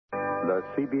The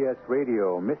CBS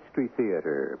Radio Mystery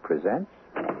Theater presents...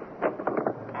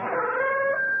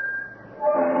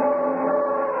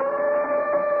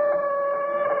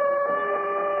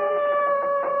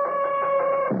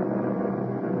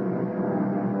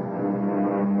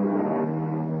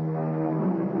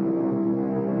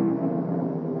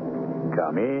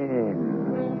 Come in.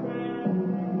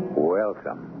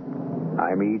 Welcome.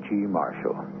 I'm E.G.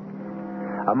 Marshall.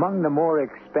 Among the more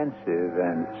expensive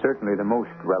and certainly the most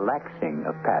relaxing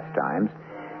of pastimes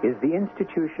is the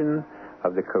institution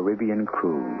of the Caribbean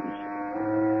cruise.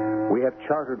 We have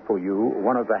chartered for you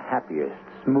one of the happiest,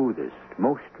 smoothest,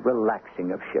 most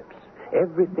relaxing of ships.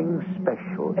 Everything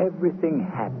special, everything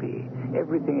happy,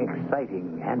 everything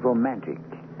exciting and romantic,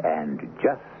 and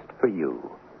just for you.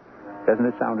 Doesn't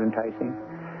it sound enticing?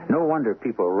 No wonder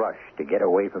people rush to get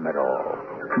away from it all.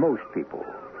 Most people.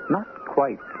 Not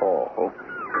quite all,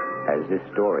 as this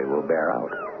story will bear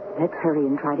out. Let's hurry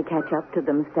and try to catch up to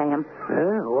them, Sam.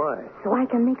 Why? So I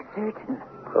can make certain.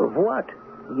 Of what?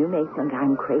 You may think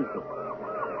I'm crazy,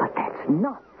 but that's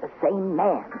not the same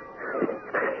man.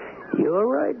 You're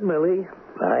right, Millie.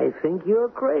 I think you're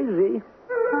crazy.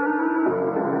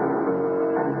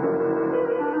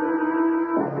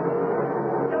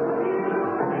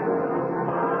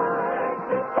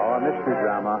 Our mystery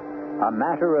drama, A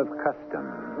Matter of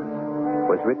Custom,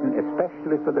 was written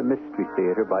especially for the Mystery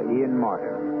Theater by Ian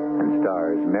Martin and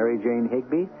stars Mary Jane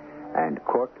Higby and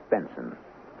Court Benson.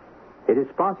 It is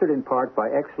sponsored in part by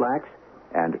X-Lax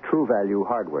and True Value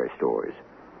Hardware Stores.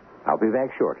 I'll be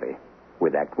back shortly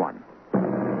with Act One.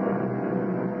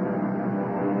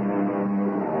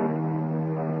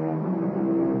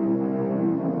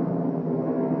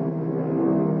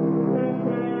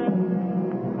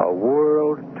 A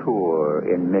world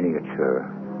tour in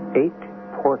miniature. 8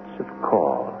 ports of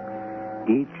call,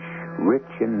 each rich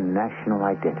in national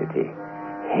identity.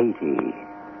 Haiti,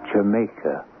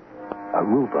 Jamaica,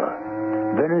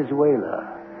 Aruba,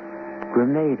 Venezuela,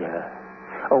 Grenada.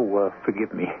 Oh,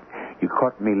 forgive me. You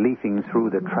caught me leafing through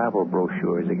the travel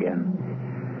brochures again.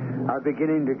 I'm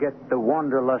beginning to get the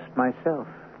wanderlust myself.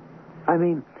 I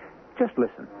mean, just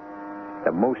listen.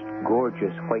 The most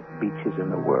gorgeous white beaches in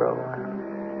the world.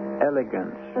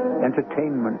 Elegance,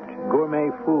 entertainment, gourmet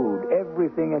food,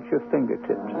 everything at your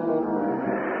fingertips.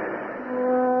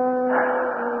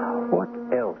 What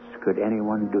else could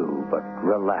anyone do but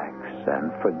relax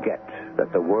and forget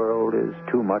that the world is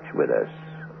too much with us?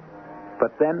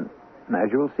 But then, as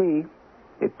you'll see,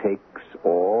 it takes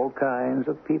all kinds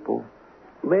of people.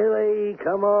 Millie,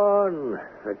 come on.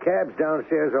 The cab's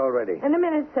downstairs already. In a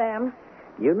minute, Sam.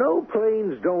 You know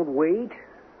planes don't wait.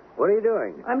 What are you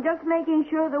doing? I'm just making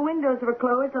sure the windows were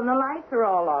closed and the lights are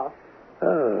all off.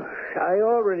 Oh, I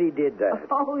already did that.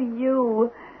 Oh,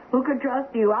 you. Who could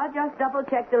trust you? I'll just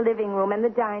double-check the living room and the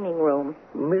dining room.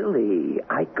 Millie,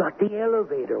 I got the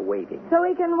elevator waiting. So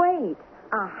we can wait.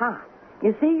 Aha.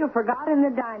 You see, you forgot in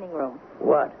the dining room.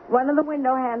 What? One of the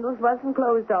window handles wasn't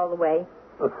closed all the way.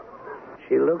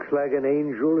 She looks like an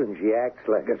angel and she acts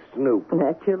like a snoop.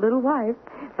 That's your little wife.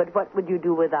 But what would you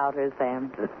do without her,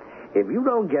 Sam? If you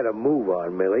don't get a move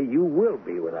on, Millie, you will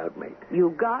be without me.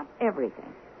 You got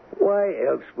everything. Why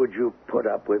else would you put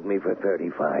up with me for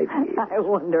 35 years? I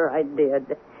wonder I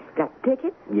did. Got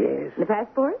tickets? Yes. The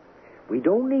passport? We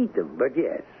don't need them, but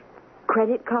yes.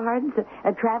 Credit cards?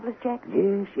 A traveler's check?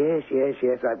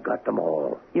 Yes. I've got them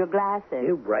all. Your glasses?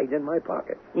 They're right in my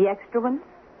pocket. The extra ones?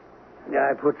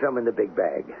 I put some in the big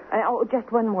bag.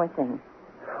 Just one more thing.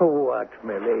 What,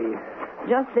 Millie?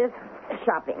 Just this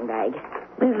shopping bag.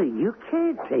 Millie, you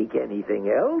can't take anything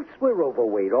else. We're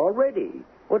overweight already.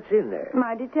 What's in there?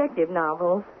 My detective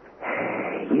novels.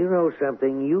 You know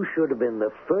something? You should have been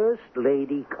the first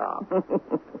lady cop.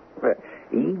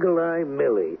 Eagle Eye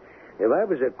Millie. If I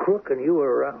was a crook and you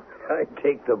were around, I'd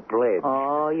take the pledge.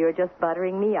 Oh, you're just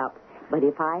buttering me up. But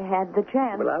if I had the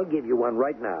chance... Well, I'll give you one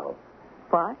right now.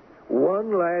 What?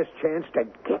 One last chance to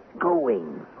get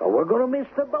going, or we're going to miss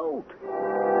the boat.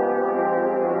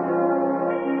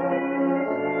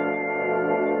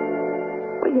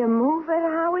 Will you move it,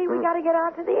 Howie? We got to get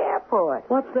out to the airport.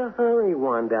 What's the hurry,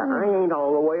 Wanda? I ain't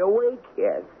all the way awake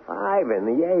yet. 5 in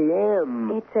the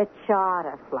a.m. It's a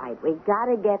charter flight. We got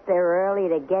to get there early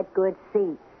to get good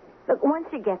seats. Look, once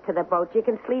you get to the boat, you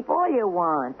can sleep all you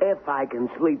want. If I can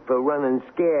sleep for running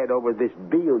scared over this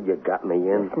deal you got me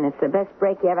in. Listen, it's the best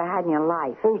break you ever had in your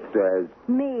life. Who says?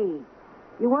 Me.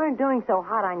 You weren't doing so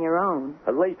hot on your own.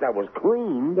 At least I was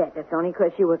clean. Yes, that's only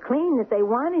because you were clean that they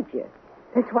wanted you.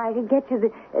 That's why I could get you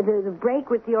the break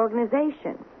with the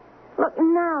organization. Look,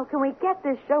 now, can we get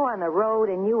this show on the road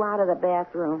and you out of the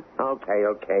bathroom? Okay.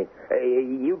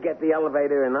 You get the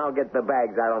elevator and I'll get the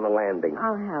bags out on the landing.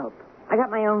 I'll help. I got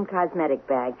my own cosmetic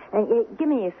bag. Give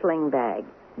me a sling bag.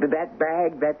 That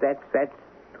bag, that's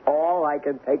all I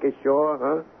can take ashore,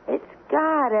 huh? It's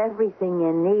got everything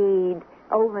you need.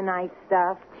 Overnight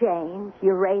stuff, change,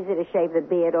 your razor to shave the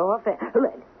beard off.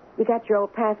 Look, you got your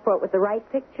old passport with the right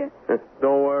picture?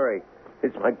 Don't worry.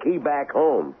 It's my key back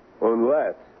home.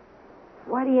 Unless.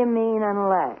 What do you mean,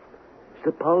 unless?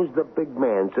 Suppose the big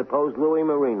man, suppose Louis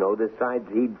Marino decides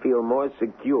he'd feel more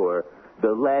secure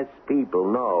the less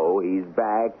people know he's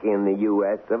back in the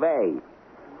U.S. of A.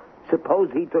 Suppose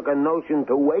he took a notion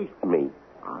to waste me.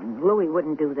 Oh, Louis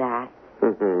wouldn't do that.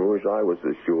 Wish I was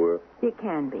so sure. You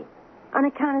can be. On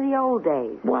account of the old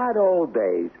days. What old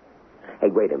days? Hey,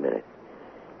 wait a minute.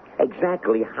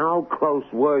 Exactly how close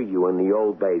were you in the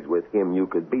old days with him you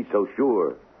could be so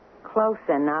sure? Close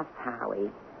enough, Howie.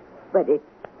 But it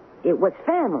was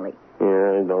family.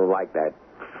 Yeah, I don't like that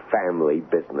family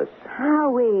business.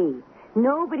 Howie,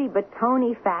 nobody but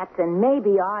Tony Fats and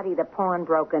maybe Artie the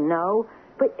pawnbroker know.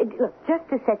 But look, just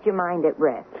to set your mind at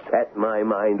rest. Set my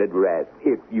mind at rest,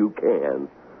 if you can.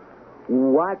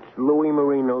 What's Louis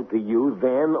Marino to you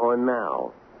then or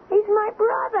now? He's my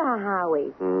brother,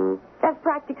 Howie. That's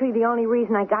practically the only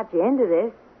reason I got you into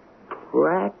this.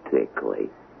 Practically?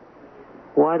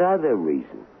 What other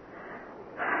reason?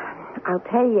 I'll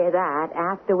tell you that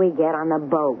after we get on the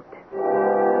boat.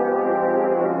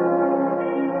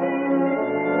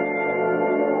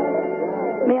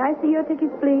 May I see your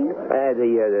tickets, please?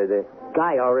 The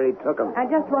guy already took them. I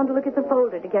just want to look at the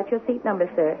folder to get your seat number,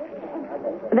 sir.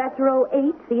 That's row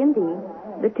 8, C and D.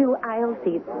 The 2 aisle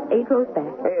seats, 8 rows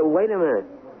back. Hey, wait a minute.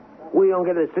 We don't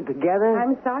get to sit together?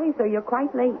 I'm sorry, sir. You're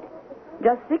quite late.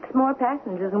 Just 6 more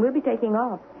passengers, and we'll be taking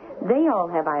off. They all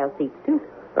have aisle seats, too.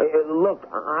 Look,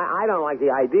 I don't like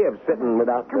the idea of sitting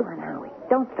without... Come on, Howie.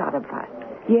 Don't start a fuss.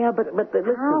 Yeah, but listen.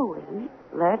 Howie,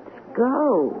 let's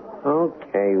go.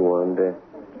 Okay, Wanda.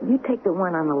 You take the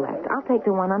one on the left. I'll take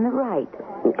the one on the right.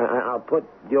 I'll put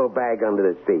your bag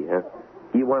under the seat, huh?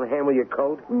 You want to handle your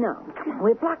coat? No. Come on,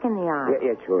 we're blocking the aisle.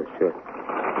 Yeah, sure.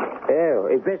 Ew,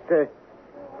 is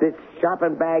this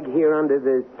shopping bag here under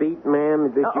the seat, ma'am?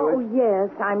 Is this yours? Oh, yes.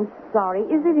 I'm sorry.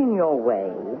 Is it in your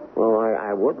way? Well,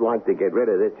 I would like to get rid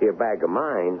of this here bag of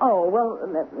mine. Oh, well,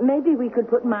 maybe we could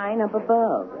put mine up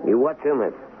above. What's in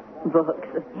it? Books.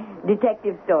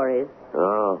 Detective stories.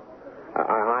 Oh.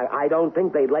 I don't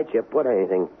think they'd let you put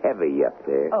anything heavy up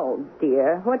there. Oh,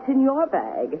 dear. What's in your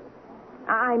bag?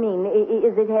 I mean,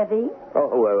 is it heavy?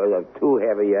 Oh, well, too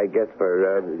heavy, I guess,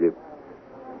 for...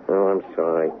 Oh, I'm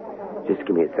sorry. Just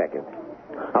give me a second.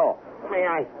 Oh, may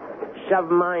I shove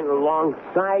mine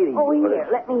alongside you? Oh, here,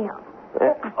 let me help.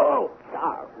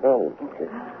 Sorry. Oh.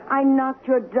 I knocked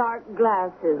your dark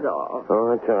glasses off.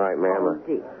 Oh, that's all right, ma'am. Oh,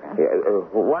 dear.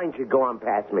 Why don't you go on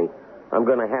past me? I'm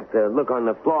going to have to look on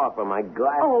the floor for my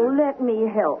glasses. Oh, let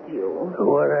me help you.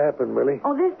 What happened, Millie?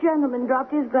 Oh, this gentleman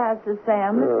dropped his glasses,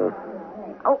 Sam.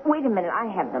 Oh, wait a minute. I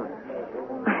have them.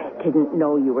 I didn't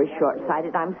know you were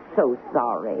short-sighted. I'm so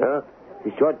sorry. Huh?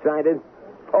 You short-sighted?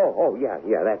 Oh, yeah.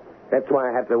 That's why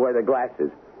I have to wear the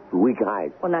glasses. Weak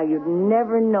eyes. Well, now, you'd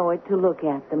never know it to look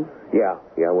at them. Yeah,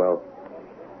 well,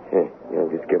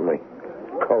 just get my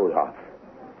coat off.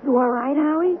 You all right,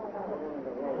 Howie?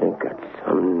 I've got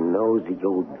some nosy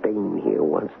old dame here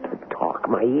wants to talk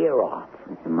my ear off.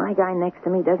 My guy next to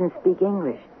me doesn't speak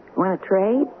English. Want to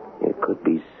trade? It could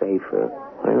be safer.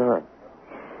 Why not?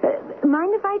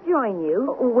 Mind if I join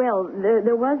you? Well,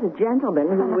 there was a gentleman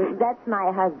who... That's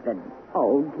my husband.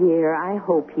 Oh, dear, I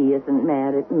hope he isn't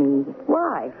mad at me.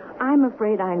 Why? I'm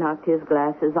afraid I knocked his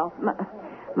glasses off.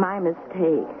 My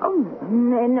mistake. Oh,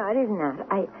 no, it isn't that.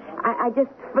 I just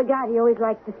forgot he always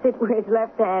likes to sit where his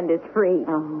left hand is free.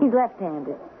 Oh. He's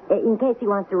left-handed, in case he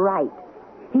wants to write.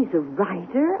 He's a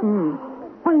writer?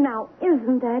 Well, now,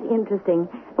 isn't that interesting?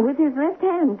 With his left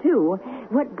hand, too.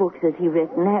 What books has he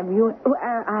written? Have you...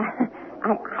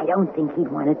 I don't think he'd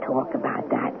want to talk about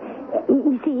that.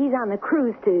 You see, he's on the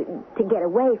cruise to get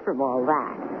away from all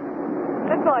that.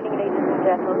 Good morning, ladies and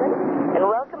gentlemen, and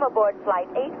welcome aboard Flight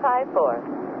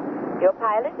 854. Your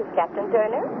pilot is Captain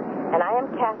Turner, and I am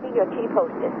Kathy, your chief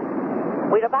hostess.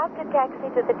 We're about to taxi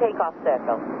to the takeoff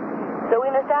circle, so we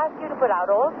must ask you to put out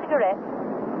all cigarettes,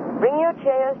 bring your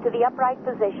chairs to the upright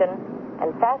position,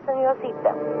 and fasten your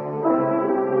seatbelt.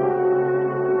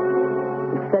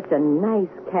 Such a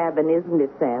nice cabin, isn't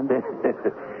it, Sam?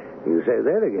 You say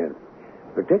that again.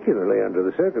 Particularly under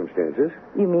the circumstances.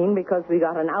 You mean because we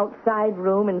got an outside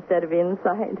room instead of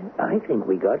inside? I think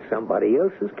we got somebody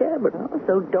else's cabin. Oh,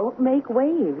 so don't make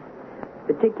waves.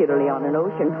 particularly on an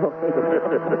ocean voyage.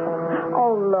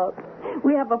 Oh, look.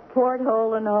 We have a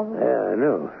porthole and all. Yeah, I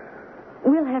know.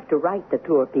 We'll have to write the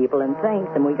tour people and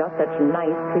thank them. We got such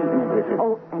nice treatment.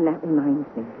 Oh, and that reminds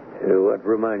me. What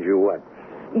reminds you what?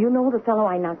 You know the fellow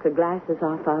I knocked the glasses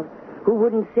off of? Who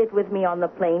wouldn't sit with me on the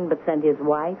plane but sent his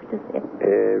wife to sit?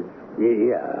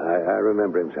 Yeah, I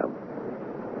remember him some.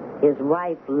 His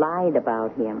wife lied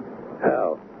about him.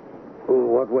 How?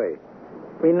 What way?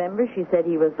 Remember, she said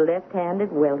he was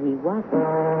left-handed? Well, he wasn't.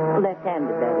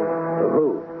 Left-handed, that is.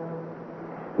 Who?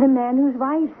 The man whose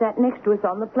wife sat next to us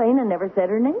on the plane and never said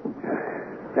her name.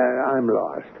 I'm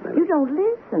lost. You don't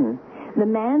listen. The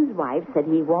man's wife said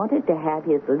he wanted to have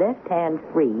his left hand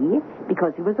free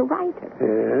because he was a writer.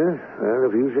 Yeah, well,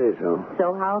 if you say so.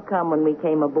 So how come when we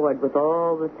came aboard with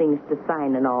all the things to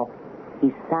sign and all,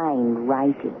 he signed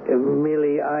writing?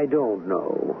 Millie, I don't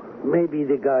know. Maybe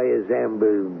the guy is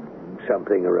Amber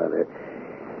something or other.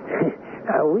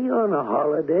 Are we on a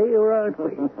holiday or aren't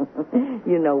we?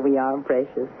 You know we are,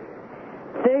 precious.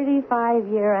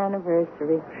 35-year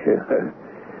anniversary. Sure.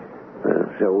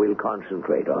 So we'll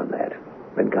concentrate on that.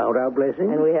 And count our blessings?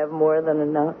 And we have more than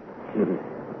enough.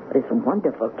 This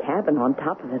wonderful cabin on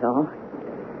top of it all.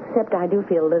 Except I do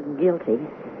feel a little guilty.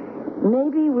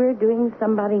 Maybe we're doing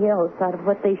somebody else out of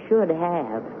what they should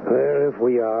have. Well, if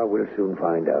we are, we'll soon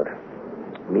find out.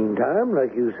 Meantime,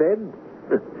 like you said,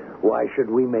 why should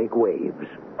we make waves?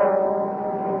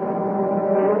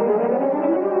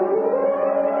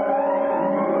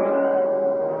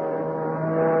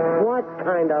 What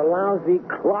kind of lousy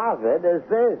closet is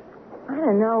this? I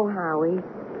don't know, Howie.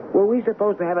 Were we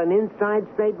supposed to have an inside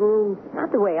stateroom?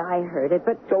 Not the way I heard it,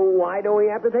 but So why do we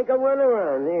have to take a run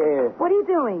around here? what are you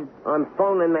doing? I'm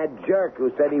phoning that jerk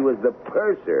who said he was the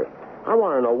purser. I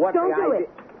want to know what Don't the do idea...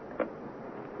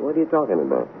 What are you talking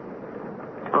about?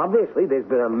 Obviously, there's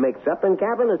been a mix-up in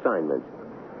cabin assignments.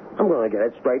 I'm going to get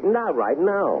it straightened out right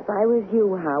now. If I was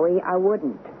you, Howie, I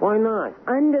wouldn't. Why not?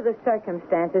 Under the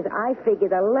circumstances, I figure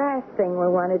the last thing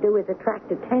we want to do is attract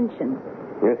attention.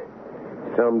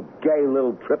 Some gay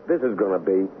little trip this is going to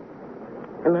be.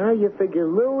 And how you figure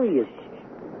Louis is...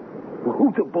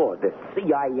 Who's aboard? The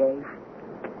CIA?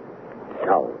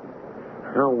 So,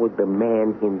 how would the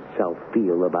man himself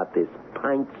feel about this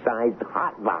pint-sized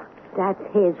hot box? That's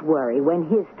his worry when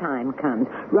his time comes.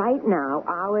 Right now,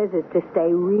 ours is to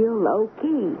stay real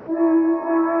low-key.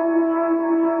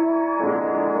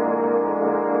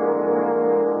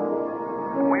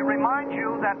 We remind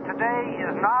you that today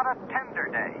is not a tender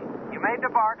day. You may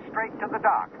debark straight to the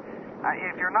dock.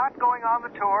 If you're not going on the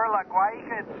tour, La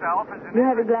Guaira itself is an You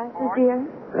have your inland glasses, port.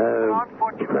 dear? On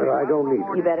foot, you may I don't need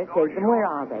run You better take them. Where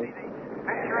are they?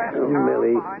 Picturesque Oh, town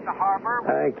Millie, behind the harbor.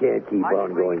 I can't keep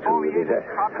on going through with this.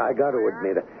 I got to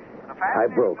admit, I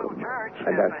broke them.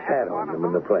 I got sat on them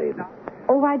in the plane.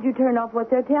 Oh, why'd you turn off what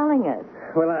they're telling us?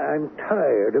 Well, I'm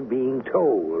tired of being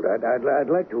told. I'd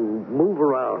like to move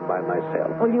around by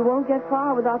myself. Well, you won't get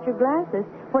far without your glasses.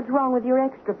 What's wrong with your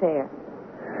extra pair?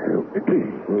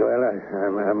 Well,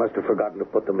 I must have forgotten to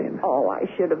put them in. Oh, I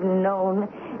should have known.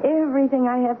 Everything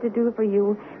I have to do for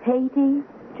you. Haiti,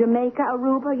 Jamaica,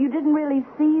 Aruba, you didn't really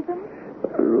see them?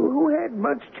 Who had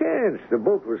much chance? The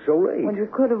boat was so late. Well, you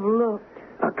could have looked.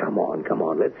 Oh, come on.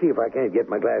 Let's see if I can't get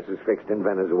my glasses fixed in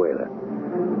Venezuela.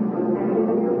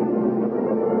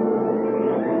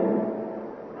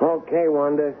 Okay,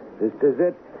 Wanda. This is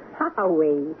it?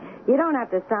 Howie, you don't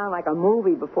have to sound like a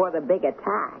movie before the big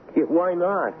attack. Yeah, why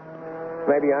not?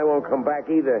 Maybe I won't come back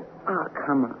either. Oh,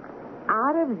 come on.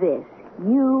 Out of this,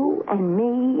 you and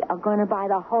me are going to buy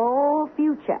the whole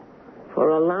future. For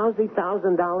a lousy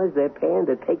 $1,000 they're paying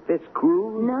to take this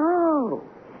cruise? No.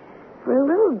 For a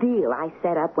little deal I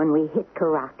set up when we hit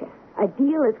Caracas. A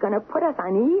deal that's going to put us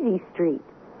on easy street.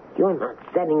 You're not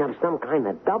setting up some kind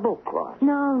of double cross.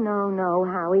 No,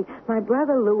 Howie. My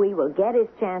brother Louis will get his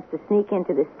chance to sneak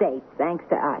into the States, thanks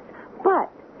to us. But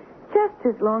just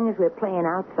as long as we're playing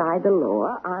outside the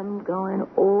law, I'm going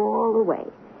all the way.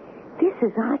 This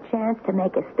is our chance to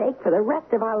make a stake for the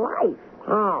rest of our life.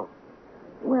 How?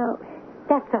 Well,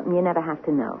 that's something you never have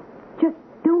to know. Just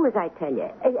do as I tell you,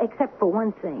 except for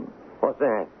one thing. What's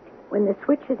that? When the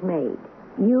switch is made,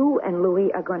 you and Louis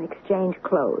are going to exchange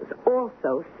clothes.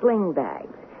 Also, sling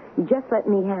bags. You just let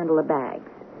me handle the bags.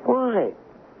 Why?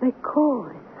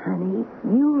 Because, honey,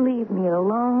 you leave me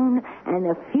alone, and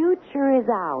the future is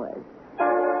ours.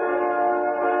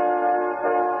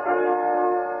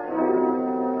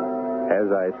 As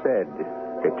I said,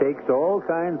 it takes all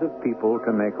kinds of people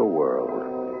to make a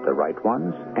world. The right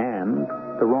ones and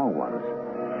the wrong ones.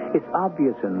 It's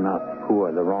obvious enough who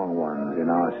are the wrong ones in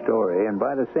our story, and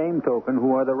by the same token,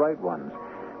 who are the right ones.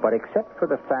 But except for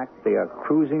the fact they are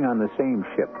cruising on the same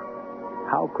ship,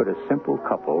 how could a simple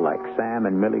couple like Sam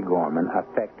and Millie Gorman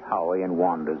affect Howie and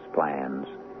Wanda's plans?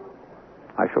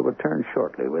 I shall return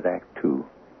shortly with Act Two.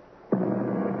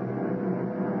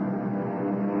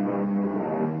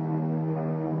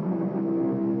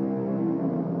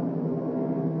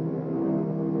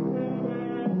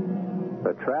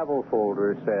 The travel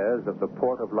folder says of the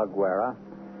port of La Guaira,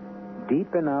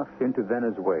 deep enough into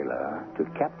Venezuela to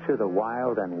capture the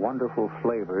wild and wonderful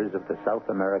flavors of the South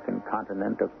American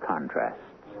continent of contrasts.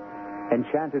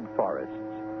 Enchanted forests,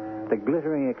 the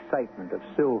glittering excitement of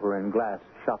silver and glass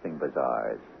shopping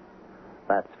bazaars.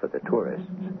 That's for the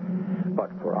tourists.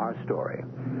 But for our story,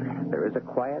 there is a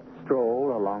quiet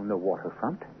stroll along the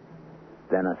waterfront,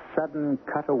 then a sudden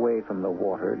cut away from the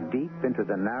water deep into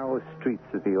the narrow streets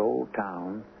of the old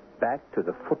town, back to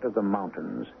the foot of the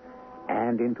mountains,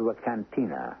 and into a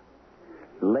cantina.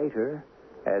 Later,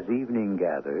 as evening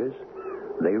gathers,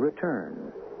 they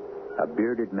return. A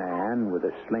bearded man with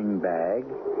a sling bag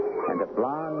and a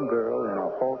blonde girl in a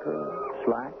halter,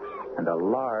 slacks, and a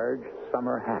large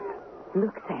summer hat.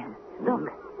 Look, Sam.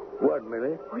 Look. What,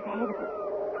 Millie? Who's ahead of us?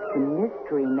 The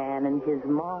mystery man and his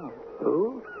mom.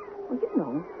 Who? Well, you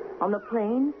know, on the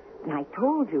plane. And I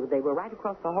told you they were right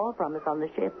across the hall from us on the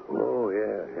ship. Oh,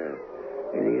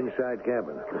 yeah. In the inside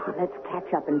cabin. Oh, let's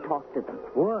catch up and talk to them.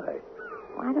 Why?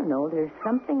 Well, I don't know. There's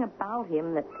something about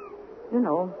him that,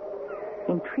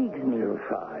 intrigues me.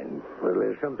 Fine. Well,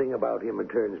 there's something about him that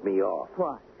turns me off.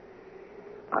 What?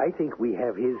 I think we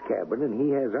have his cabin and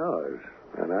he has ours.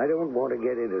 And I don't want to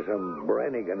get into some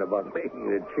Brannigan about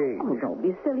making a change. Oh, don't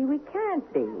be silly. We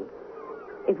can't be.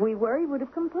 If we were, he would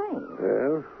have complained.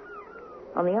 Well?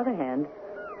 On the other hand,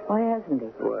 why hasn't he?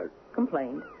 What?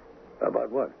 Complained. About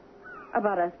what?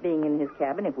 About us being in his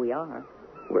cabin if we are.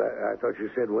 Well, I thought you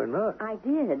said we're not. I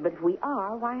did, but if we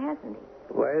are, why hasn't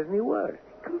he? Why hasn't he what?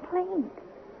 Complained.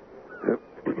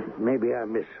 Maybe I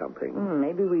missed something.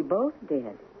 Maybe we both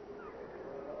did.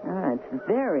 It's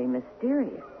very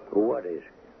mysterious. What is?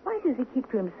 Why does he keep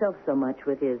to himself so much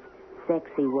with his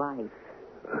sexy wife?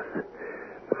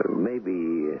 Maybe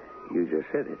you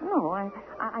just said it. No,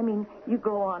 I mean, you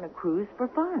go on a cruise for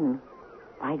fun.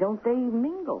 Why don't they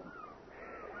mingle?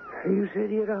 You said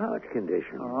he had a heart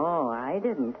condition. Oh, I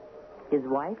didn't. His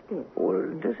wife did. Well,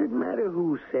 does it matter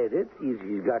who said it?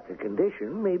 He's got the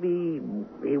condition. Maybe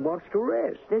he wants to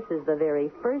rest. This is the very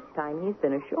first time he's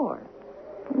been ashore.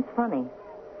 It's funny.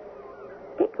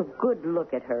 Take a good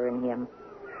look at her and him.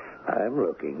 I'm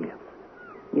looking.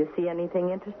 You see anything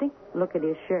interesting? Look at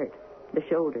his shirt, the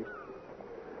shoulders.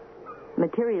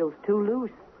 Material's too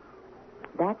loose.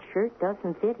 That shirt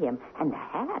doesn't fit him. And the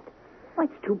hat,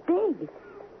 it's too big.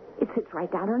 It sits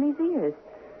right down on his ears.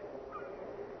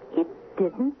 It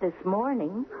didn't this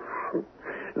morning.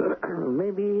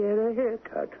 Maybe he had a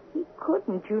haircut. He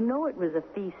couldn't. You know it was a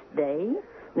feast day.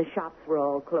 The shops were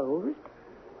all closed.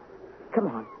 Come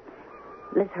on.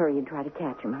 Let's hurry and try to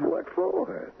catch him, huh? What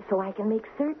for? So I can make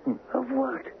certain. Of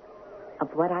what? Of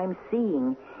what I'm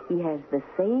seeing. He has the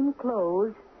same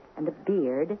clothes and a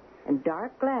beard and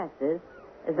dark glasses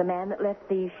as the man that left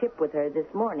the ship with her this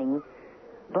morning.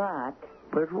 But...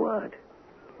 But what?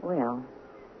 Well,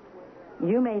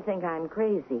 you may think I'm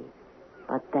crazy,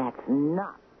 but that's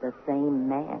not the same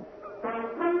man.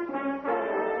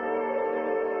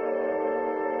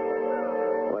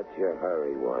 What's your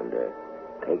hurry, Wanda?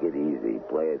 Take it easy.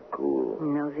 Play it cool.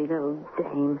 Nosy little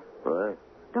dame. What?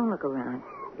 Don't look around.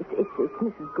 It's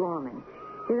Mrs. Gorman.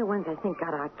 They're the ones I think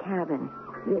got our cabin.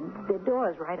 The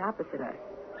door's right opposite us.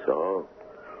 So?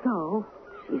 So,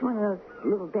 she's one of those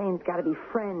little dames got to be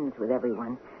friends with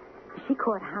everyone. She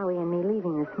caught Howie and me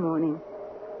leaving this morning.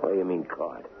 What do you mean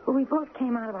caught? Well, we both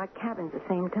came out of our cabins at the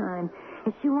same time.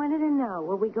 And she wanted to know,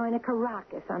 were we going to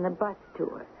Caracas on the bus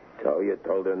tour? So you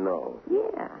told her no?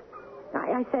 Yeah.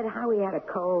 I said Howie had a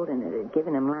cold and it had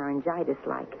given him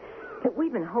laryngitis-like. But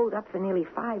we've been holed up for nearly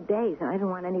 5 days, and I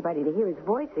didn't want anybody to hear his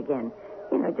voice again.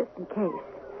 Just in case.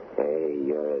 Hey,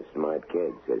 you're a smart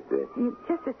kid, sister.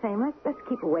 Just the same, let's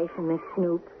keep away from this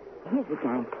snoop. Here's the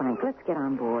gangplank. Let's get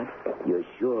on board. You're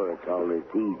sure it's all this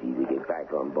easy to get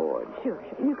back on board? Sure.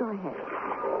 You go ahead.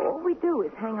 All we do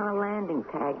is hang our landing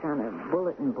tags on a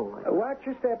bulletin board. Watch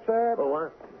your step, sir. Oh,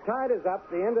 what? Tide is up.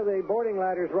 The end of the boarding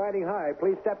ladder's riding high.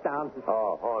 Please step down.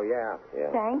 Oh, yeah.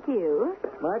 Thank you.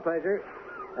 My pleasure.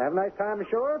 Have a nice time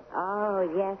ashore? Oh,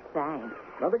 yes, thanks.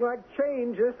 Nothing like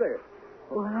change, is there?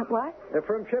 What?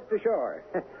 From ship to shore.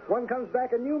 One comes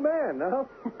back a new man, no?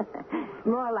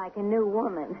 More like a new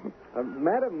woman.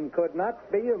 Madam could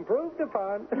not be improved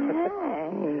upon.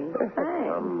 Hey, thanks.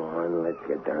 Come on, let's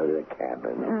get down to the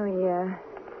cabin. Oh, yeah.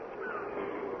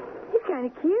 He's kind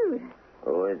of cute.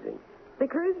 Who is he? The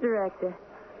cruise director.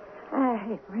 Hey,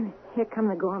 wait a minute. Here come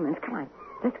the Gormans. Come on.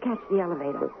 Let's catch the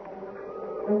elevator.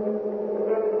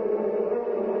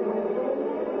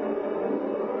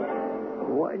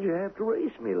 Why'd you have to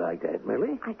race me like that,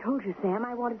 Millie? I told you, Sam,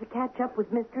 I wanted to catch up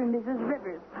with Mr. and Mrs.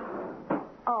 Rivers.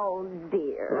 Oh,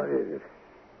 dear. What is it?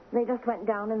 They just went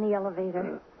down in the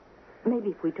elevator. Maybe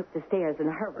if we took the stairs in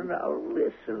a hurry. Now,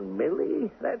 listen, Millie.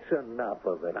 That's enough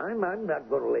of it. I'm not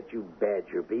going to let you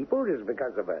badger people just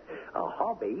because of a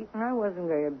hobby. I wasn't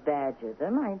going to badger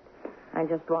them. I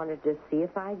just wanted to see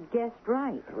if I guessed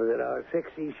right. Was it our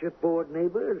sexy shipboard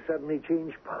neighbor suddenly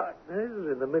changed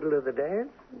partners in the middle of the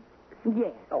dance?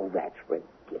 Yes. Oh, that's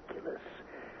ridiculous.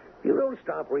 You don't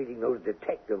stop reading those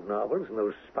detective novels and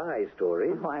those spy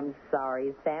stories. Oh, I'm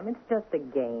sorry, Sam. It's just a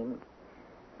game.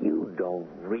 You don't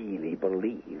really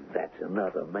believe that's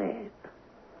another man.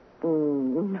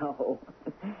 No.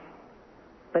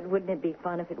 But wouldn't it be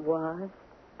fun if it was?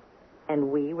 And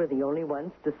we were the only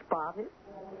ones to spot it?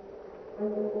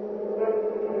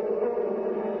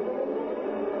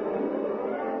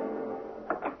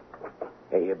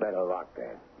 Hey, you better lock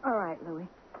that. All right, Louie.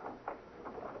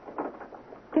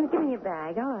 Give me your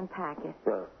bag. I'll unpack it.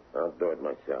 No, I'll do it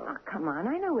myself. Oh, come on.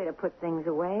 I know where to put things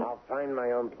away. I'll find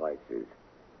my own places.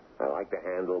 I like to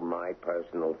handle my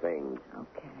personal things.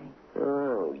 Okay.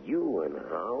 Oh, you and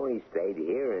Howie stayed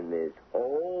here in this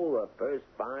hole the first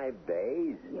 5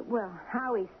 days? Yeah, well,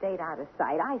 Howie stayed out of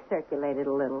sight. I circulated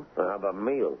a little. How about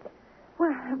meals?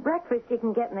 Well, breakfast you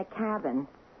can get in the cabin.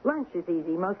 Lunch is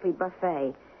easy, mostly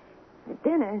buffet.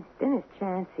 Dinner's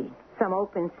chancy. Some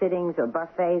open sittings or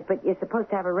buffets, but you're supposed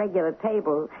to have a regular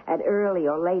table at early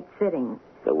or late sittings.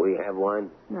 Do we have one?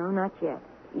 No, not yet.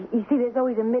 You see, there's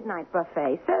always a midnight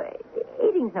buffet, so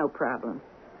eating's no problem.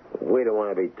 We don't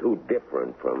want to be too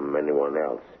different from anyone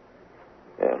else.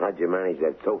 How'd you manage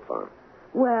that so far?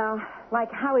 Well,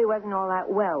 like Howie wasn't all that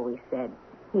well, we said.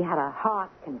 He had a heart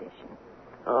condition.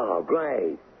 Oh,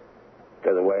 great.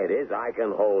 So the way it is, I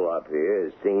can hole up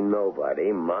here, see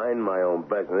nobody, mind my own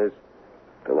business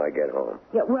till I get home.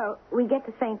 Yeah, well, we get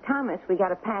to St. Thomas, we got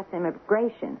to pass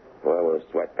immigration. Well, we'll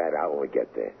sweat that out when we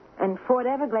get there. And Fort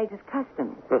Everglades is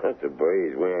customs. That's a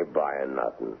breeze. We ain't buying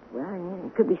nothing. Well, yeah,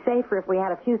 it could be safer if we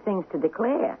had a few things to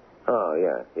declare. Oh,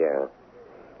 yeah.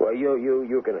 Well,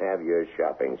 you can have your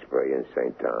shopping spree in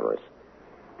St. Thomas.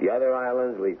 The other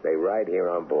islands, we stay right here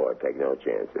on board. Take no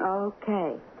chances.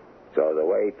 Okay. So the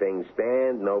way things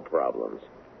stand, no problems.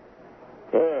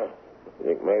 Yeah. I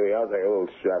think maybe I'll take a little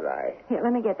shut-eye. Here,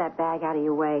 let me get that bag out of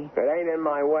your way. It ain't in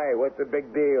my way. What's the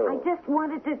big deal? I just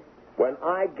wanted to... When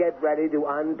I get ready to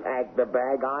unpack the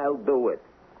bag, I'll do it.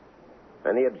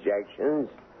 Any objections?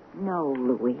 No,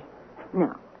 Louie.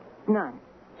 No. None.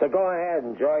 So go ahead,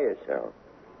 enjoy yourself.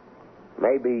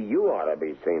 Maybe you ought to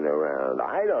be seen around.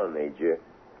 I don't need you.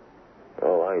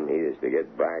 All I need is to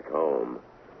get back home.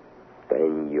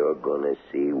 Then you're going to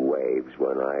see waves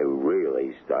when I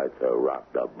really start to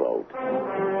rock the boat.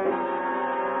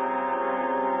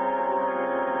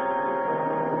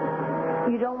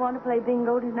 You don't want to play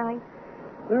bingo tonight?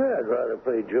 I'd rather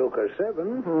play Joker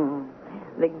 7.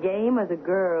 The game or the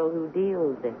girl who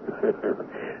deals it?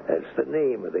 That's the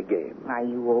name of the game. Why,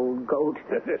 you old goat.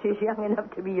 She's young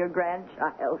enough to be your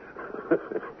grandchild.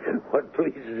 What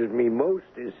pleases me most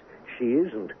is she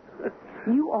isn't.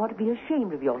 You ought to be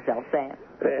ashamed of yourself, Sam.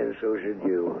 And so should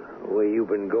you. The way you've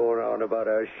been going on about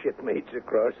our shipmates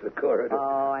across the corridor.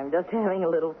 Oh, I'm just having a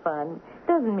little fun.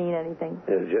 Doesn't mean anything.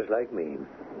 It's just like me.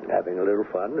 Having a little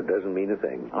fun, it doesn't mean a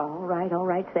thing. All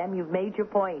right, Sam. You've made your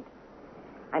point.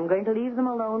 I'm going to leave them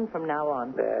alone from now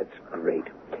on. That's great.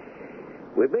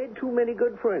 We've made too many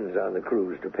good friends on the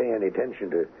cruise to pay any attention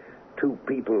to two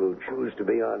people who choose to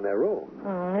be on their own.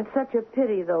 It's such a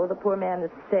pity, though, the poor man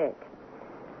is sick.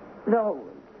 Though,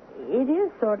 it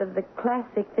is sort of the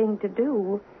classic thing to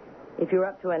do if you're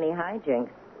up to any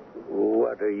hijinks.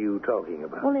 What are you talking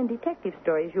about? Well, in detective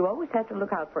stories, you always have to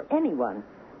look out for anyone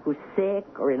who's sick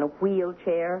or in a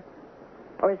wheelchair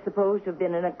or is supposed to have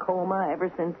been in a coma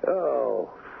ever since... Oh,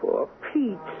 for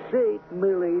Pete's sake,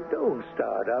 Millie, don't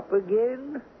start up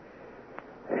again.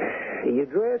 Are you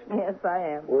dressed? Yes, I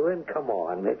am. Well, then come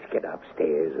on. Let's get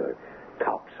upstairs or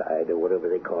topside or whatever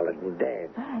they call it and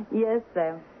dance. Yes,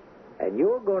 Sam. And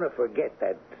you're going to forget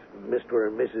that Mr.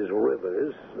 and Mrs.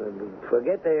 Rivers and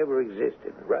forget they ever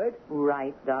existed, right?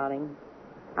 Right, darling.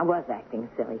 I was acting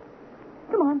silly.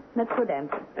 Come on, let's go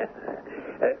dancing.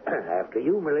 After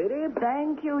you, milady.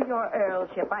 Thank you, your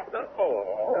earlship.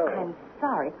 I'm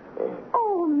sorry.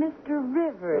 Oh, Mr.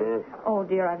 Rivers. Oh,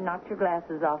 dear, I've knocked your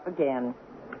glasses off again.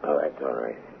 Oh, that's all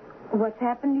right. What's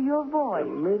happened to your voice?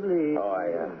 Millie. Oh,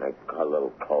 I caught a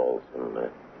little cold, some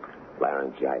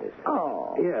laryngitis.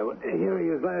 Oh. Yeah, well, here are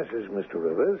your glasses, Mr.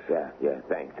 Rivers. Yeah,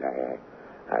 thanks.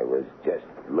 I was just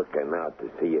looking out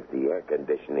to see if the air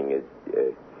conditioning is...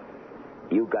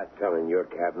 you got some in your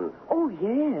cabin? Oh,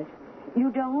 yes.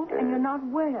 You don't, and you're not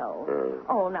well.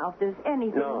 Oh, now, if there's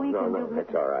anything we can do... No,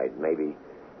 that's all right. Maybe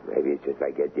it's just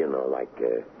I get, like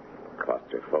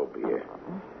claustrophobia.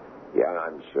 Yeah,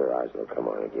 I'm sure ours will come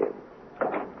on again.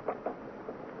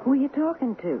 Who are you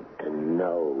talking to? A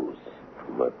nose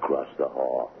from across the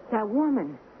hall. That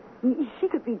woman. She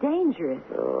could be dangerous.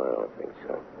 No, I don't think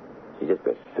so. She's just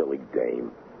a silly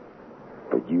dame.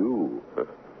 But you're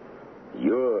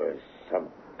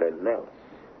something else.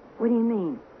 What do you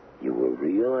mean? You were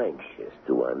real anxious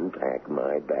to unpack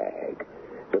my bag.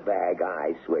 The bag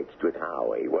I switched with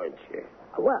Howie, weren't you?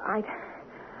 Well, I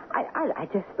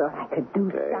just thought I could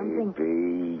do something.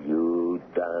 Baby, you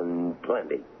done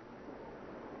plenty.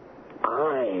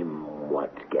 I'm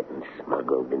what's getting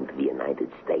smuggled into the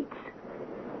United States.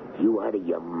 You out of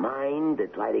your mind to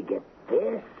try to get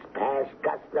this past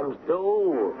customs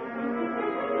too?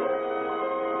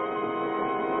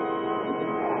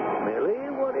 Millie,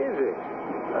 what is it?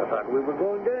 I thought we were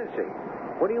going dancing.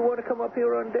 What do you want to come up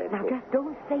here on deck? Now, just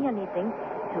don't say anything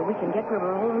till we can get where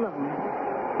we're all alone.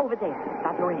 Over there,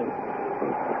 by the rail.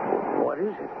 What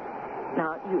is it?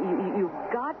 Now, you've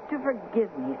got to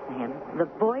forgive me, Sam. The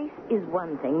voice is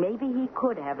one thing. Maybe he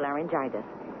could have laryngitis.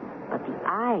 But the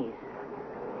eyes...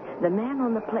 The man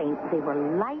on the plane, they were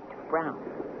light brown.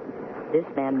 This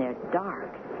man, they're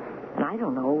dark. And I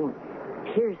don't know,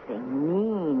 piercing,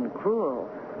 mean, cruel.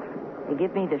 They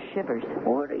give me the shivers.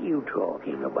 What are you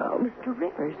talking about? Mr.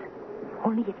 Rivers.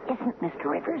 Only it isn't Mr.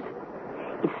 Rivers.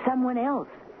 It's someone else.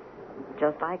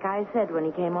 Just like I said when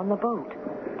he came on the boat.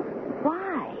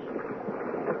 Why?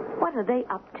 What are they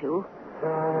up to?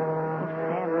 Oh,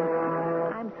 Sam,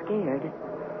 I'm scared.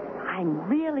 I'm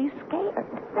really scared.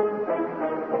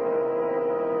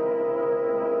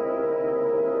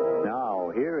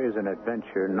 Now, here is an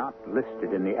adventure not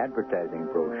listed in the advertising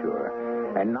brochure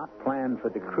and not planned for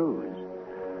the cruise.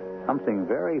 Something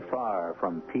very far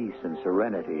from peace and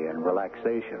serenity and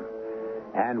relaxation,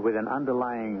 and with an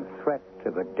underlying threat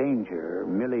of a danger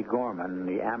Millie Gorman,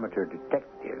 the amateur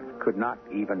detective, could not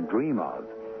even dream of.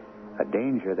 A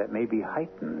danger that may be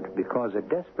heightened because a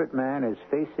desperate man is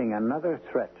facing another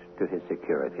threat to his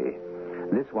security.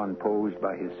 This one posed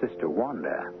by his sister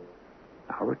Wanda.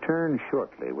 I'll return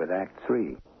shortly with Act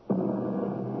 3.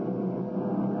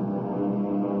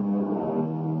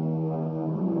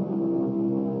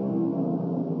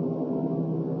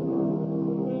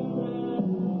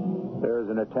 There's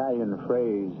an Italian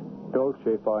phrase,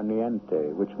 dolce far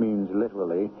niente, which means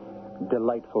literally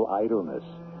delightful idleness,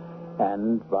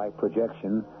 and by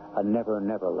projection, a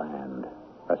never-never land,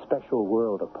 a special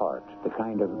world apart, the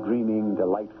kind of dreaming,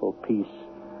 delightful peace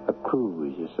a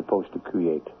cruise is supposed to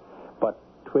create, but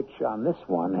which on this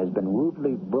one has been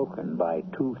rudely broken by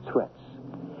two threats.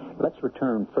 Let's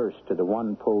return first to the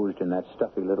one posed in that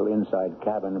stuffy little inside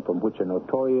cabin from which a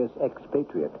notorious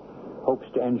expatriate hopes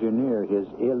to engineer his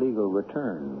illegal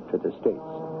return to the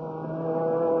States.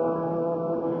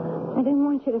 I didn't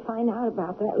want you to find out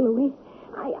about that, Louis.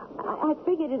 I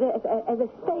figured it as a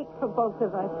stake for both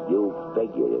of us. You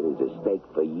figured it was a stake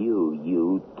for you,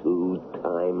 you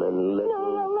two-time and little...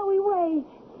 No, Louis, wait.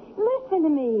 Listen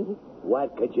to me.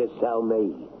 What could you sell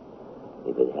me?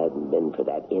 If it hadn't been for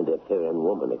that interfering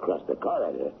woman across the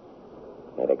corridor,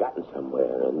 I'd have gotten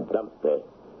somewhere and dumped the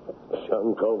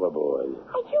chunk overboard.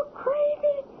 Are you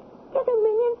crazy? There's $1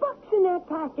 million in that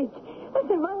package.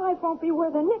 Listen, my life won't be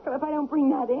worth a nickel if I don't bring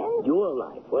that in. Your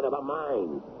life? What about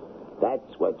mine?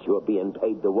 That's what you're being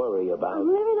paid to worry about. I'm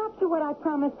living up to what I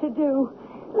promised to do.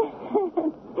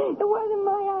 Listen, it wasn't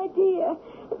my idea.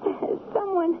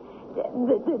 Someone,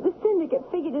 the syndicate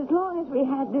figured as long as we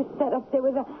had this set up, there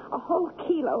was a whole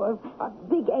kilo of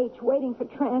Big H waiting for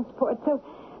transport. So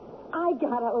I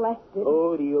got elected.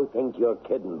 Who do you think you're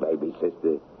kidding, baby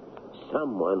sister?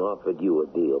 Someone offered you a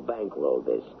deal. Bankroll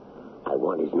this. I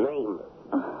want his name.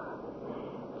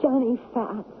 Johnny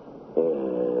Fat.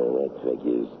 That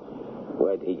figures.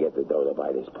 Where'd he get the dough to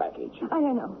buy this package? I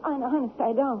don't know. Honest,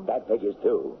 I don't. That figures,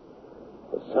 too.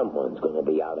 Well, someone's going to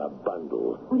be out a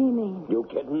bundle. What do you mean? You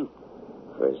kidding?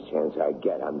 First chance I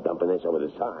get, I'm dumping this over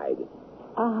the side.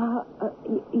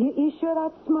 You sure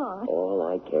that's smart? All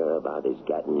I care about is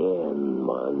getting in,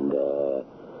 Wanda.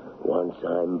 Once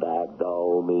I'm back,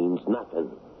 dough means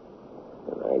nothing.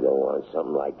 And I don't want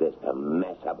something like this to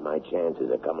mess up my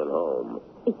chances of coming home.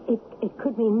 It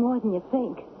could mean more than you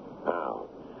think. How?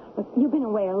 Look, you've been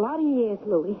away a lot of years,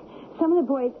 Louis. some of the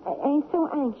boys ain't so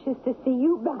anxious to see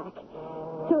you back.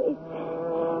 So it's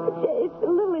a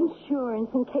little insurance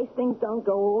in case things don't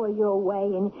go all your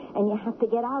way and you have to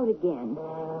get out again.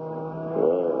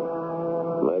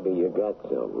 Yeah, maybe you got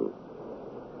some.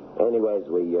 Anyways,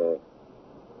 we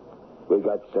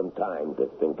got some time to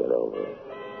think it over.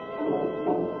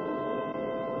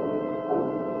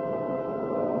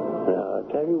 Now, I'll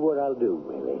tell you what I'll do,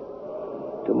 Millie.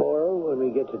 Tomorrow, when we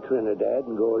get to Trinidad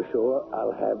and go ashore,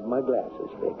 I'll have my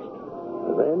glasses fixed.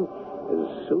 And then,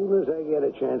 as soon as I get a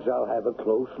chance, I'll have a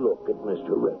close look at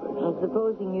Mr. Rivers. Well,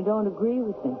 supposing you don't agree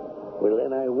with me. Well,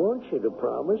 then I want you to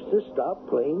promise to stop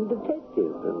playing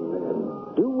detective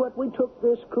and do what we took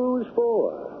this cruise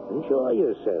for. Enjoy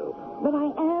yourself. But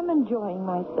I am enjoying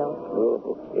myself.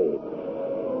 Okay.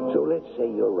 So let's say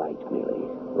you're right, Millie.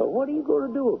 Well, what are you going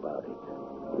to do about it?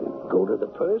 Go to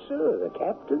the purser or the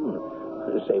captain?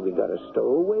 Say we got a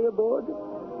stowaway aboard?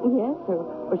 Yes,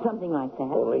 or something like that.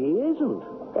 Only he isn't,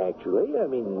 actually. I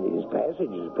mean, his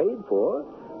passage is paid for.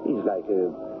 He's like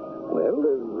a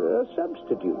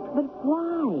substitute. But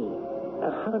why?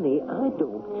 Honey, I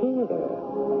don't care.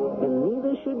 And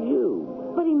neither should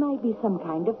you. But he might be some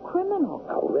kind of criminal.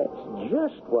 Now, that's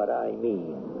just what I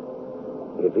mean.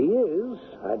 If he is,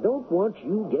 I don't want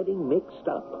you getting mixed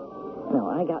up. No,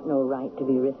 I got no right to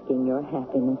be risking your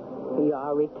happiness. We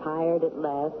are retired at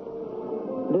last,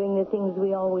 doing the things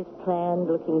we always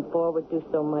planned, looking forward to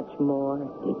so much more.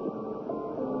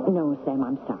 No, Sam,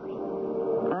 I'm sorry.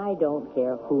 I don't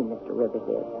care who Mr. Rivers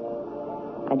is.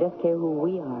 I just care who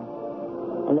we are,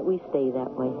 and that we stay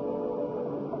that way.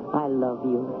 I love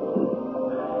you.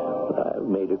 I've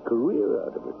made a career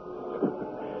out of it.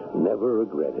 Never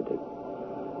regretted it.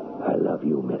 I love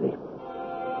you, Millie.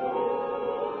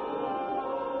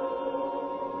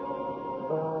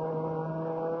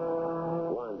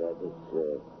 Wanda,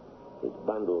 this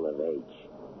bundle of H.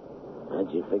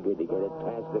 How'd you figure to get it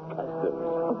past the customs?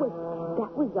 Oh, well,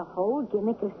 that was the whole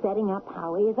gimmick of setting up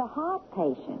Howie as a heart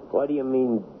patient. What do you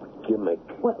mean, gimmick?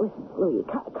 Well, listen, Louis,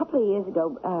 a couple of years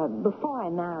ago, before I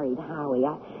married Howie,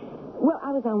 I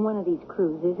was on one of these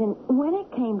cruises, and when it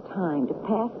came time to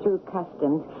pass through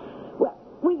customs,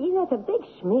 it's a big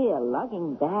schmear,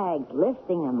 lugging bags,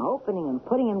 lifting them, opening them,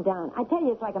 putting them down. I tell you,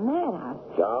 it's like a madhouse.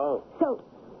 So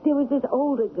there was this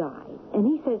older guy, and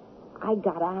he says, I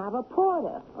gotta have a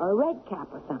porter or a red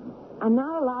cap or something. I'm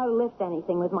not allowed to lift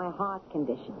anything with my heart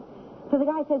condition. So the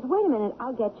guy says, wait a minute,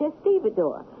 I'll get you a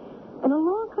stevedore. And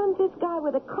along comes this guy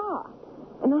with a car,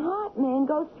 and the heart man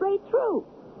goes straight through.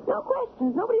 No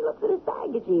questions. Nobody looks at his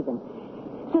baggage even.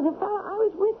 So the fellow I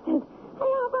was with says, hey,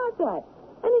 how about that?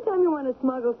 Anytime you want to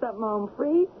smuggle something home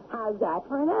free, how's that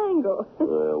for an angle?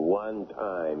 One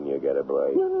time you get a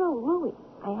break. No, Louis.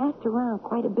 I asked around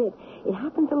quite a bit. It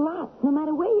happens a lot, no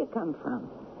matter where you come from.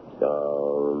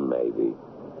 So, maybe.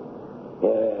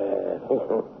 Yeah.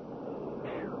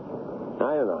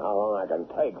 I don't know how long I can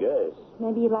take this.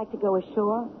 Maybe you'd like to go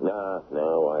ashore? No,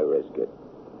 why risk it?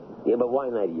 Yeah, but why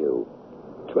not you?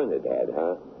 Trinidad,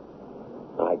 huh?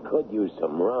 I could use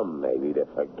some rum, maybe, to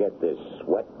forget this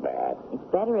sweat bath. It's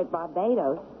better at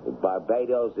Barbados.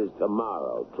 Barbados is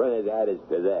tomorrow. Trinidad is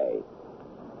today.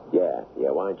 Yeah,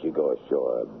 why don't you go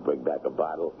ashore? Bring back a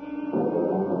bottle.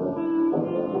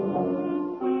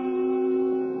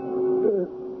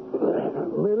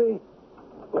 Millie,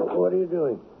 what are you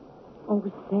doing? Oh,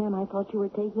 Sam, I thought you were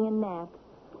taking a nap.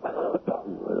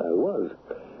 Well, I was.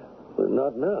 But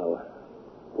not now.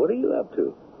 What are you up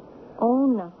to? Oh,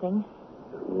 nothing.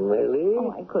 Millie?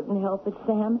 Oh, I couldn't help it,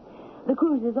 Sam. The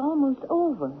cruise is almost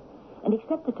over. And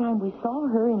except the time we saw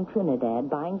her in Trinidad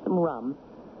buying some rum,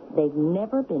 they've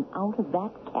never been out of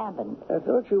that cabin. I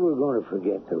thought you were going to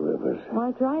forget the Rivers. Well,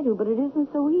 I try to, but it isn't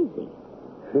so easy.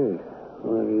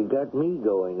 Well, you got me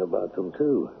going about them,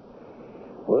 too.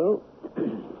 Well,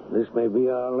 this may be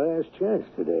our last chance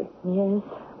today. Yes.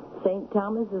 St.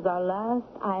 Thomas is our last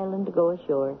island to go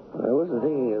ashore. I wasn't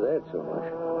thinking of that so much.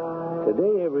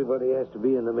 Today, everybody has to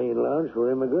be in the main lounge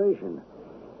for immigration.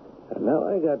 And now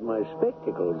I got my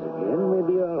spectacles again.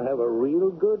 Maybe I'll have a real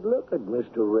good look at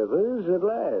Mr. Rivers at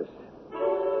last.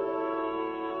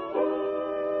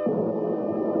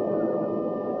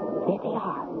 There they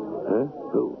are. Huh?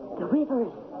 Who? The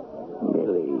Rivers.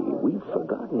 Millie, we've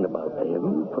forgotten about them.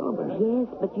 You promised. Yes,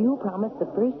 but you promised the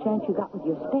first chance you got with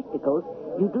your spectacles,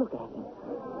 you'd look at them.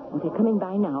 Well, they're coming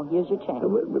by now. Here's your chance.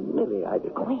 But Millie,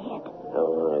 Go ahead. How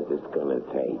long is this going to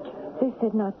take? They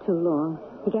said not too long.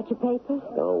 You got your papers?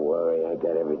 Don't worry, I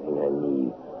got everything I need.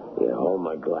 Hold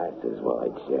my glasses while I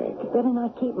check. Better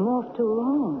not keep them off too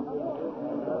long.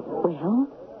 Well,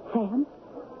 Sam?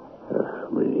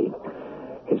 Millie,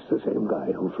 it's the same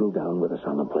guy who flew down with us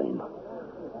on the plane.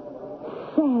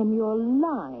 Sam, you're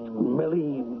lying.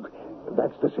 Millie,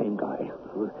 that's the same guy.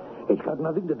 It's got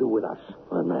nothing to do with us,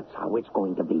 and that's how it's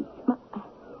going to be.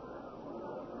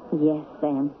 Yes,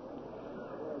 Sam.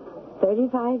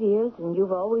 35 years, and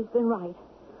you've always been right.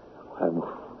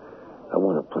 I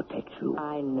want to protect you.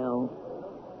 I know.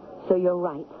 So you're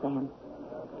right, Sam.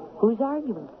 Who's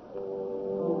arguing?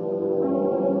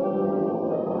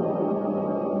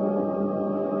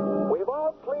 We've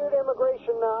all cleared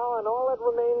immigration now, and all that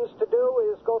remains to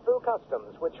do is go through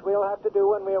customs, which we'll have to do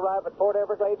when we arrive at Fort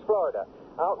Everglades, Florida.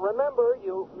 Now, remember,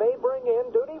 you may bring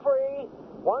in duty-free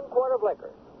 1 quart of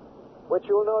liquor, which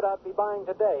you'll no doubt be buying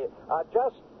today.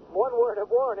 Just one word of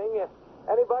warning.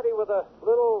 Anybody with a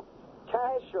little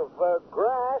cache of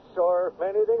grass or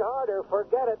anything harder,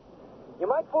 forget it. You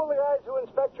might fool the guys who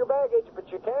inspect your baggage, but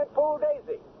you can't fool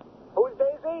Daisy. Who's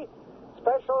Daisy?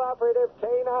 Special Operative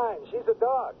K9. She's a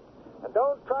dog. And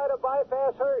don't try to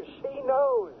bypass her. She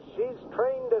knows. She's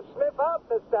trained to sniff out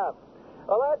the stuff.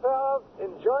 Well, that's all.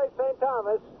 Enjoy St.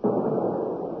 Thomas.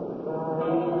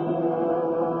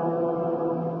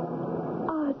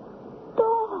 A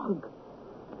dog.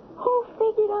 Who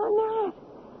figured on that?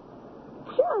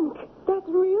 Junk. That's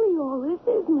really all this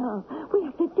is now. We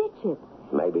have to ditch it.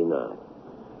 Maybe not.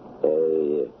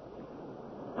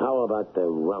 How about the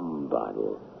rum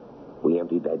bottle? We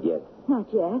emptied that yet?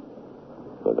 Not yet.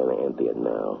 We're going to empty it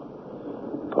now.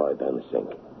 Pour it down the sink.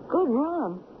 Good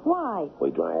rum. Why? We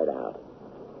dry it out.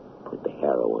 Put the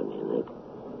heroin in it.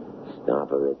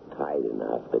 Stopper it tight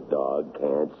enough the dog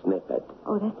can't sniff it.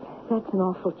 Oh, that's an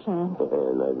awful chance.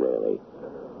 Not really.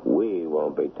 We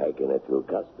won't be taking it through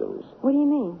customs. What do you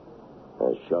mean?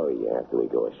 I'll show you after we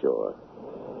go ashore.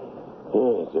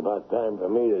 It's about time for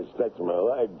me to stretch my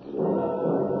legs.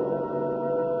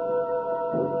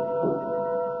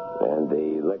 And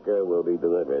the liquor will be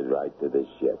delivered right to the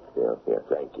ship. Here,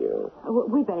 thank you.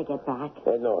 We better get back.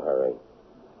 In no hurry.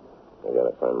 I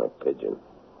gotta find my pigeon.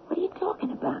 What are you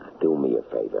talking about? Do me a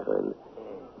favor, hon.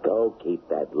 Go keep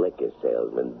that liquor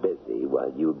salesman busy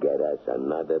while you get us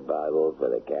another bottle for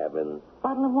the cabin.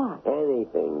 Bottle of what?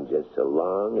 Anything, just so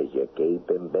long as you keep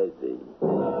him busy.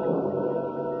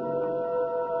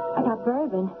 I got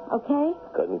bourbon, okay?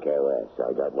 Couldn't care less.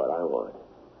 I got what I want.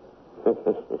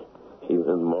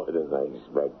 Even more than I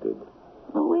expected.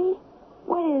 Louis,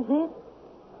 what is it?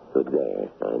 Look there,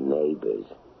 our neighbors.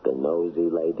 The nosy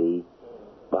lady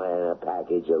buying a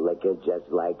package of liquor just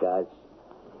like us.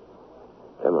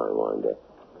 Come on, Wanda.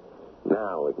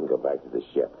 Now we can go back to the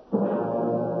ship.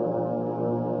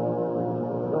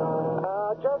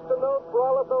 Just a note for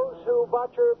all of those who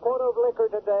bought your quart of liquor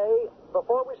today.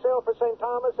 Before we sail for St.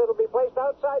 Thomas, it'll be placed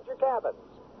outside your cabins.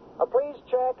 Please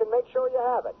check and make sure you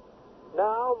have it.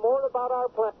 Now, more about our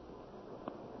plan.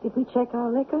 Did we check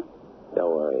our liquor?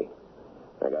 Don't worry.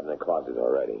 I got in the closet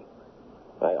already.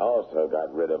 I also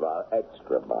got rid of our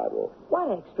extra bottle.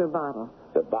 What extra bottle?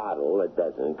 The bottle that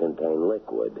doesn't contain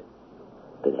liquid.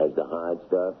 That has the hard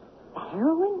stuff.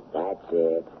 Heroin? That's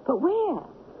it. But where?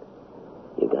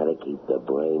 You gotta keep the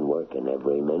brain working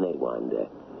every minute, Wanda.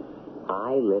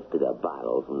 I lifted a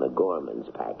bottle from the Gorman's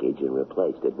package and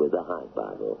replaced it with a hot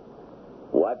bottle.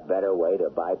 What better way to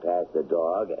bypass the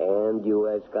dog and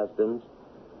U.S. Customs?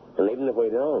 And even if we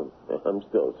don't, I'm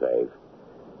still safe.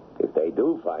 If they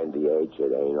do find the H,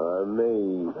 it ain't on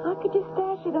me. How could you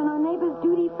stash it on our neighbor's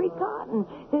duty-free cotton?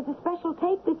 There's a special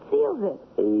tape that seals it.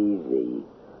 Easy.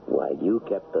 While you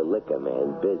kept the liquor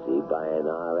man busy buying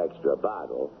our extra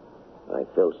bottle, I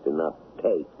filched enough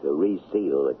tape to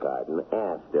reseal the carton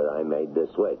after I made the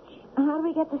switch. How do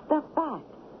we get the stuff back?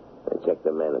 I checked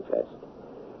the manifest.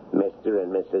 Mr.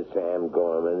 and Mrs. Sam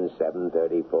Gorman,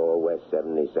 734 West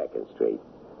 72nd Street.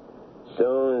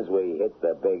 Soon as we hit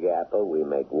the Big Apple, we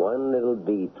make one little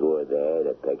detour there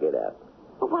to pick it up.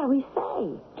 But what do we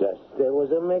say? Just there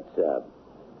was a mix-up.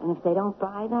 And if they don't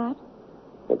buy that?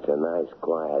 It's a nice,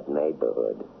 quiet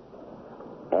neighborhood.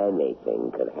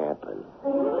 Anything could happen.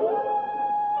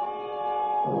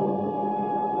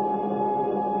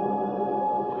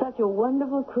 Such a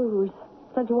wonderful cruise.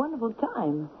 Such a wonderful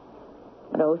time.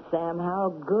 But, oh, Sam, how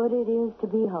good it is to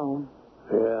be home.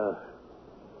 Yeah.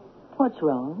 What's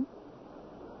wrong?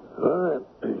 Well,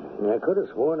 I could have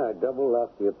sworn I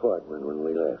double-locked the apartment when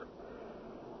we left.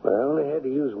 But I only had to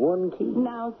use one key.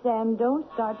 Now, Sam, don't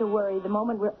start to worry the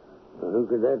moment we're... Well, who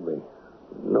could that be?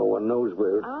 No one knows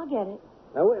where... I'll get it.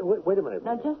 Now, wait a minute.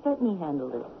 Now, just let me handle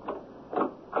this.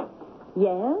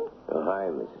 Yes? Oh, hi,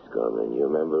 Mrs. Gorman. You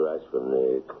remember us from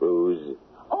the cruise?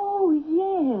 Oh,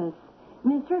 yes.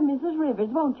 Mr. and Mrs. Rivers,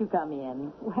 won't you come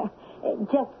in? Well,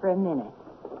 just for a minute.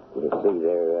 You see,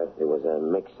 there was a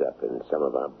mix-up in some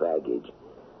of our baggage.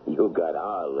 You got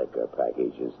our liquor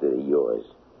package instead of yours.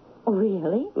 Oh,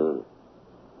 really?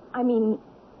 I mean,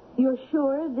 you're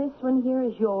sure this one here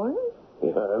is yours?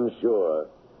 Yeah, I'm sure.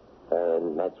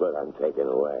 And that's what I'm taking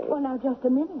away. Well, now, just a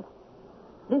minute.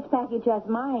 This package has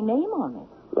my name on it.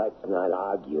 Let's not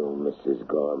argue, Mrs.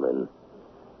 Gorman.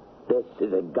 This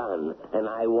is a gun, and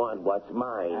I want what's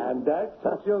mine. And that's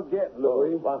what you'll get,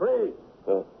 Louis. Freeze.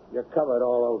 You're covered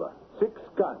all over. 6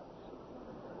 guns.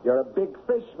 You're a big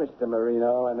fish, Mr.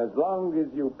 Marino, and as long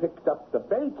as you picked up the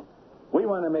bait, we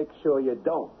want to make sure you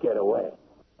don't get away.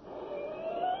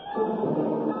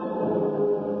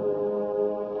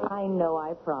 I know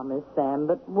I promised, Sam,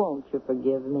 but won't you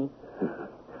forgive me?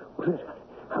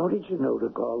 How did you know to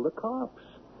call the cops?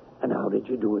 And how did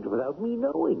you do it without me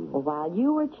knowing? Well, while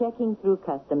you were checking through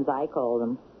customs, I called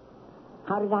them.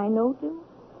 How did I know to?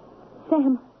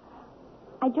 Sam,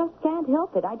 I just can't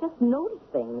help it. I just noticed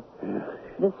things.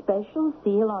 The special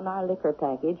seal on our liquor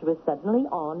package was suddenly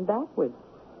on backwards.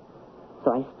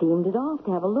 So I steamed it off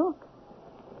to have a look.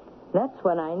 That's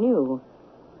when I knew.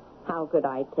 How could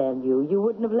I tell you? You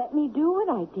wouldn't have let me do what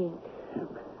I did.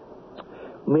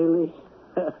 Millie,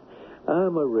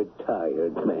 I'm a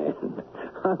retired man.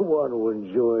 I want to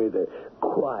enjoy the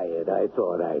quiet I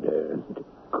thought I'd earned.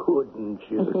 Couldn't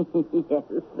you? Yes,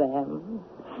 Sam.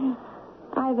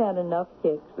 I've had enough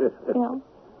kicks. Well,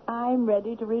 I'm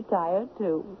ready to retire,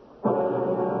 too.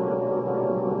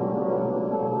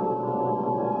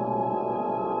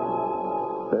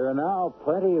 There are now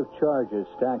plenty of charges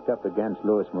stacked up against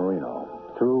Louis Marino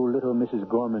through little Mrs.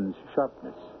 Gorman's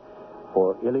sharpness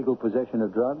for illegal possession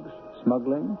of drugs,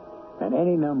 smuggling, and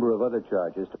any number of other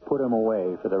charges to put him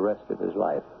away for the rest of his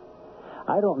life.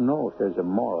 I don't know if there's a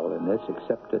moral in this,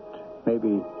 except that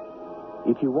maybe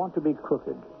if you want to be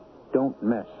crooked, don't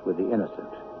mess with the innocent.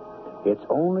 It's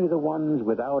only the ones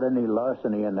without any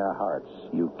larceny in their hearts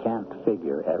you can't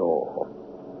figure at all.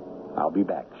 I'll be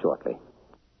back shortly.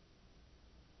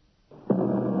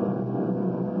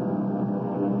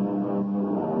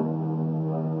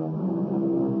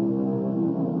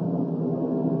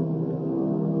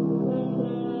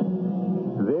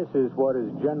 This is what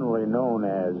is generally known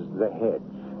as the hedge,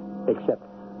 except,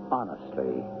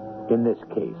 honestly, in this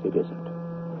case, it isn't.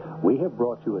 We have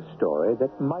brought you a story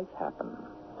that might happen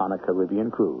on a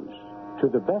Caribbean cruise. To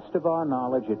the best of our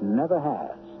knowledge, it never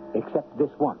has, except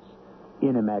this once,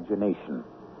 in imagination.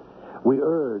 We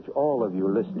urge all of you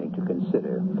listening to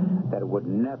consider that it would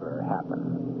never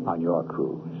happen on your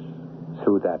cruise,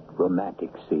 through that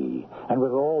romantic sea, and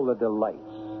with all the delights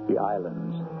the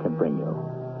islands can bring you.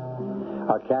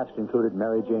 Our cast included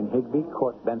Mary Jane Higby,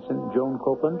 Court Benson, Joan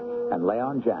Copeland, and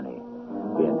Leon Janney.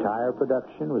 The entire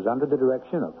production was under the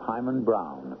direction of Hyman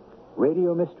Brown.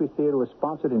 Radio Mystery Theater was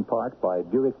sponsored in part by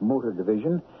Buick Motor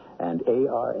Division and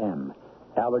ARM,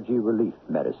 Allergy Relief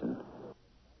Medicine.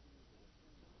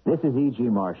 This is E.G.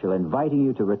 Marshall inviting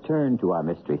you to return to our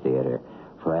Mystery Theater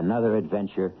for another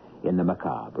adventure in the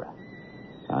macabre.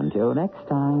 Until next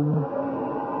time,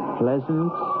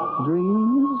 pleasant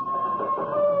dreams